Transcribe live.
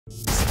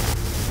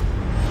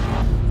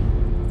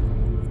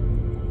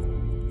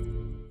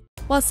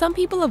While some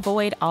people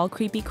avoid all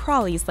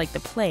creepy-crawlies like the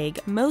plague,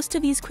 most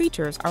of these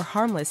creatures are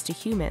harmless to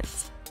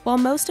humans. While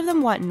most of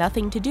them want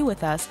nothing to do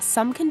with us,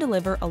 some can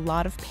deliver a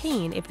lot of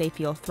pain if they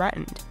feel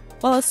threatened.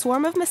 While a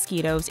swarm of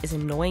mosquitoes is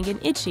annoying and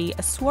itchy,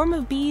 a swarm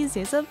of bees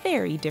is a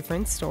very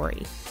different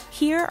story.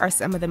 Here are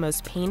some of the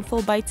most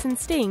painful bites and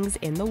stings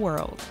in the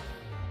world.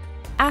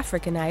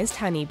 Africanized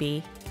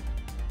honeybee.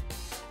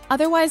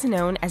 Otherwise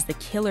known as the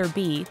killer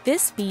bee,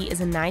 this bee is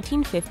a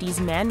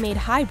 1950s man-made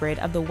hybrid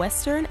of the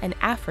Western and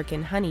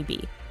African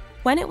honeybee.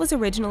 When it was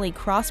originally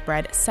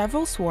crossbred,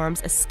 several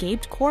swarms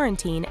escaped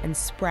quarantine and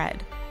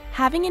spread.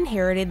 Having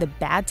inherited the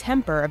bad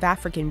temper of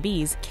African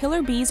bees,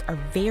 killer bees are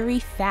very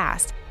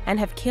fast and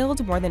have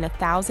killed more than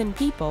 1,000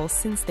 people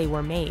since they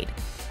were made.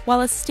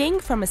 While a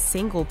sting from a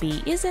single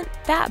bee isn't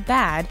that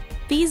bad,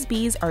 these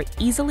bees are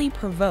easily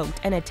provoked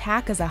and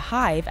attack as a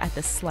hive at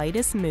the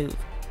slightest move.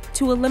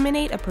 To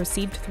eliminate a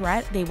perceived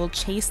threat, they will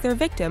chase their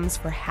victims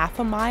for half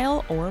a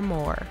mile or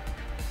more.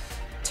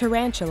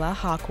 Tarantula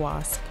hawk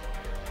wasp.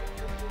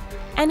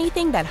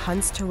 Anything that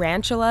hunts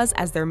tarantulas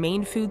as their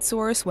main food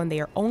source when they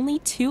are only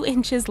 2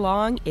 inches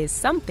long is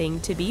something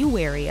to be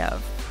wary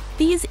of.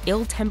 These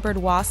ill-tempered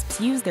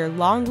wasps use their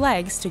long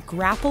legs to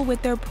grapple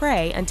with their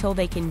prey until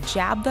they can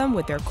jab them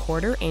with their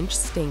quarter-inch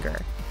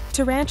stinger.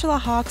 Tarantula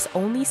hawks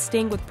only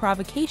sting with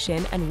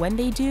provocation, and when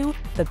they do,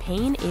 the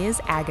pain is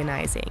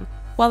agonizing.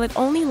 While it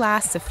only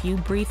lasts a few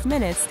brief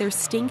minutes, their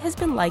sting has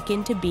been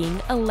likened to being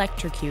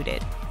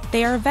electrocuted.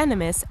 They are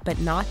venomous, but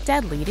not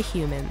deadly to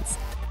humans.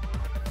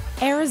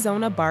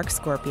 Arizona bark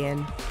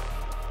scorpion.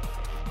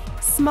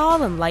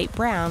 Small and light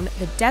brown,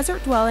 the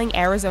desert-dwelling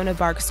Arizona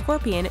bark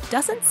scorpion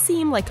doesn't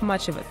seem like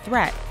much of a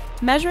threat.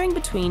 Measuring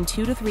between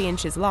 2 to 3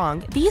 inches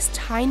long, these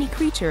tiny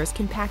creatures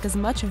can pack as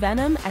much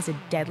venom as a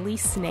deadly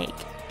snake.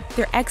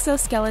 Their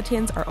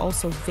exoskeletons are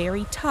also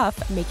very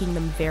tough, making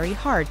them very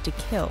hard to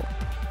kill.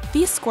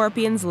 These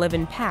scorpions live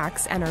in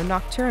packs and are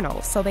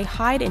nocturnal, so they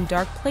hide in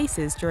dark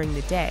places during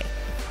the day.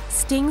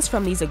 Stings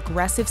from these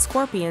aggressive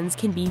scorpions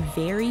can be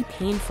very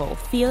painful,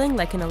 feeling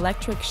like an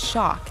electric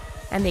shock,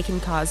 and they can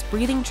cause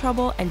breathing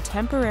trouble and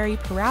temporary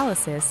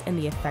paralysis in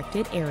the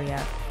affected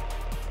area.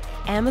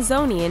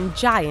 Amazonian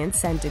giant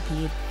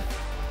centipede.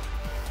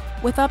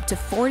 With up to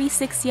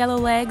 46 yellow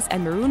legs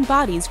and maroon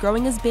bodies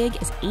growing as big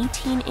as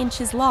 18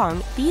 inches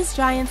long, these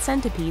giant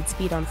centipedes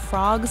feed on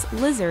frogs,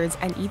 lizards,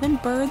 and even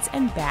birds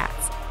and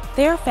bats.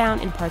 They are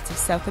found in parts of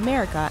South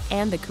America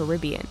and the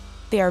Caribbean.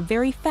 They are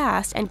very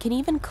fast and can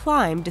even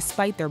climb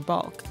despite their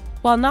bulk.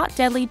 While not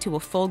deadly to a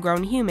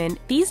full-grown human,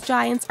 these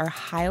giants are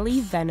highly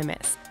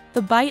venomous.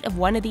 The bite of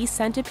one of these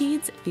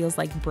centipedes feels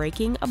like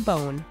breaking a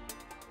bone.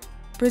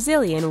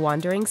 Brazilian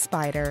wandering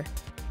spider.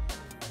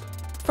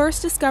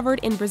 First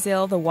discovered in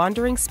Brazil, the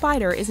wandering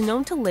spider is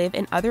known to live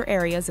in other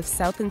areas of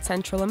South and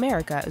Central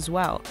America as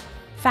well.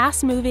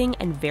 Fast-moving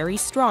and very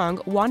strong,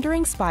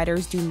 wandering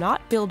spiders do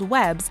not build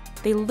webs,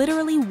 they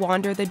literally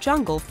wander the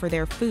jungle for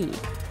their food.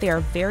 They are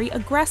very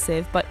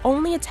aggressive but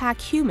only attack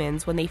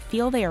humans when they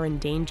feel they are in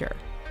danger.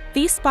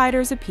 These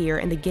spiders appear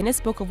in the Guinness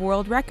Book of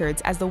World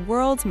Records as the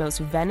world's most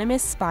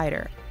venomous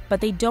spider,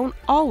 but they don't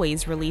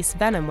always release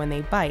venom when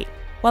they bite.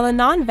 While a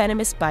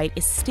non-venomous bite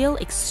is still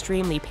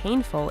extremely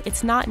painful,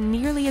 it's not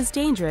nearly as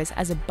dangerous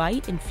as a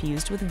bite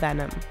infused with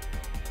venom.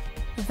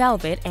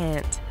 Velvet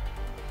ant.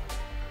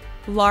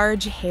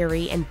 Large,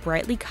 hairy, and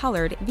brightly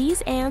colored,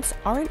 these ants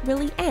aren't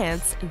really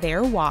ants,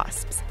 they're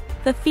wasps.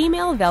 The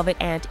female velvet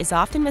ant is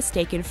often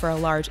mistaken for a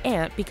large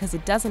ant because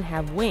it doesn't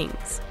have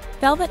wings.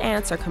 Velvet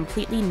ants are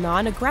completely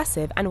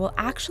non-aggressive and will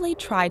actually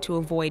try to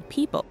avoid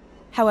people.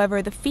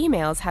 However, the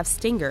females have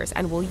stingers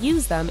and will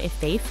use them if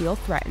they feel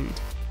threatened.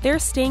 Their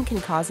sting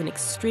can cause an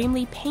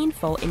extremely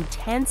painful,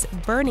 intense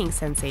burning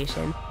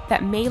sensation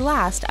that may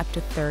last up to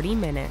 30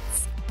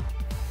 minutes.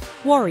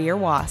 Warrior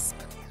wasp.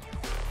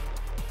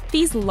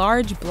 These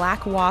large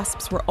black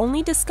wasps were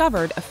only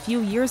discovered a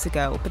few years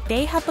ago, but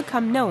they have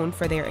become known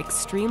for their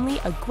extremely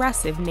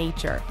aggressive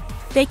nature.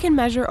 They can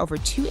measure over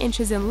 2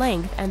 inches in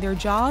length, and their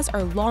jaws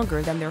are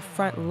longer than their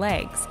front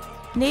legs.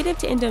 Native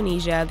to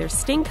Indonesia, their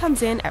sting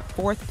comes in at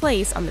 4th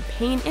place on the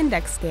pain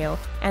index scale,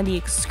 and the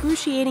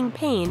excruciating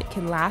pain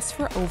can last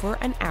for over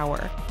an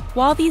hour.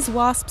 While these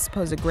wasps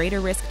pose a greater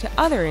risk to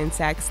other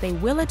insects, they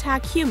will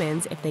attack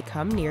humans if they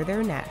come near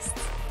their nests.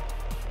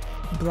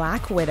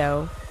 Black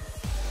widow.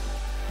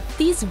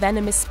 These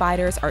venomous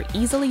spiders are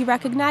easily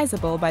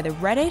recognizable by the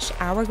reddish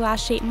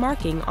hourglass-shaped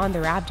marking on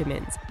their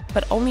abdomens,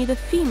 but only the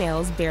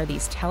females bear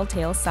these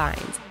telltale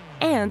signs,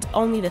 and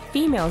only the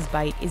female's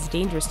bite is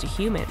dangerous to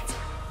humans.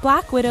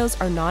 Black widows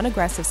are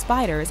non-aggressive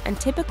spiders and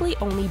typically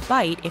only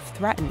bite if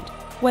threatened.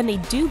 When they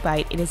do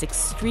bite, it is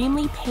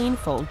extremely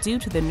painful due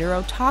to the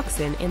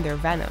neurotoxin in their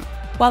venom.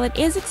 While it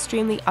is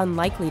extremely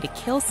unlikely to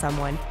kill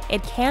someone,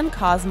 it can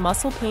cause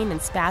muscle pain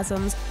and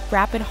spasms,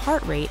 rapid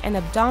heart rate, and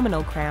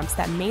abdominal cramps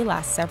that may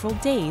last several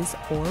days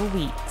or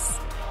weeks.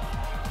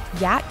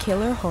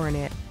 Yak-Killer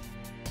hornet.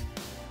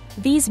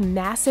 These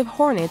massive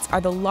hornets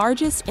are the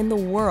largest in the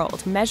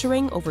world,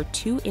 measuring over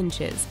 2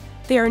 inches.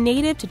 They are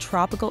native to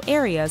tropical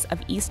areas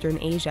of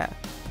Eastern Asia.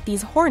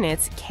 These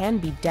hornets can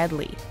be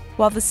deadly.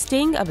 While the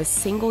sting of a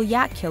single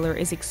yak-killer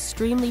is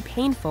extremely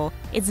painful,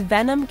 its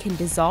venom can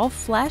dissolve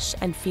flesh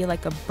and feel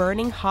like a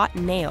burning hot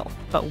nail.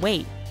 But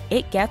wait,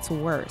 it gets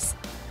worse.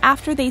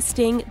 After they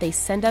sting, they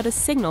send out a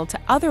signal to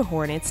other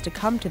hornets to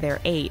come to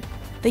their aid.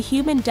 The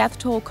human death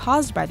toll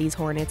caused by these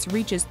hornets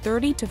reaches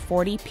 30 to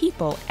 40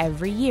 people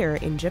every year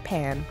in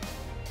Japan.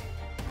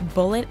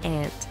 Bullet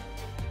ant.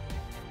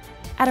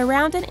 At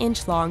around an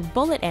inch long,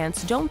 bullet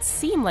ants don't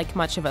seem like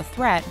much of a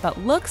threat, but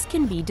looks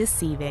can be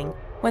deceiving.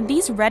 When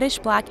these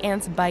reddish-black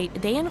ants bite,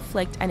 they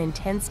inflict an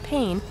intense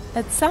pain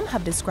that some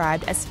have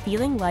described as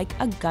feeling like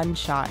a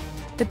gunshot.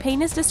 The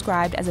pain is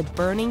described as a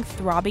burning,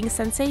 throbbing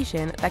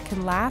sensation that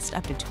can last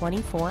up to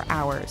 24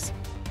 hours.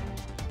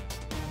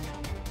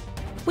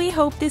 We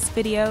hope this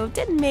video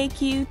didn't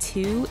make you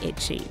too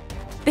itchy.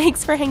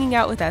 Thanks for hanging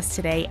out with us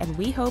today, and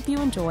we hope you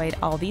enjoyed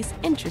all these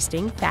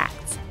interesting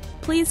facts.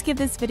 Please give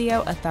this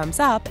video a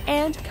thumbs up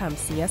and come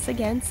see us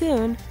again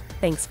soon.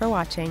 Thanks for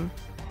watching.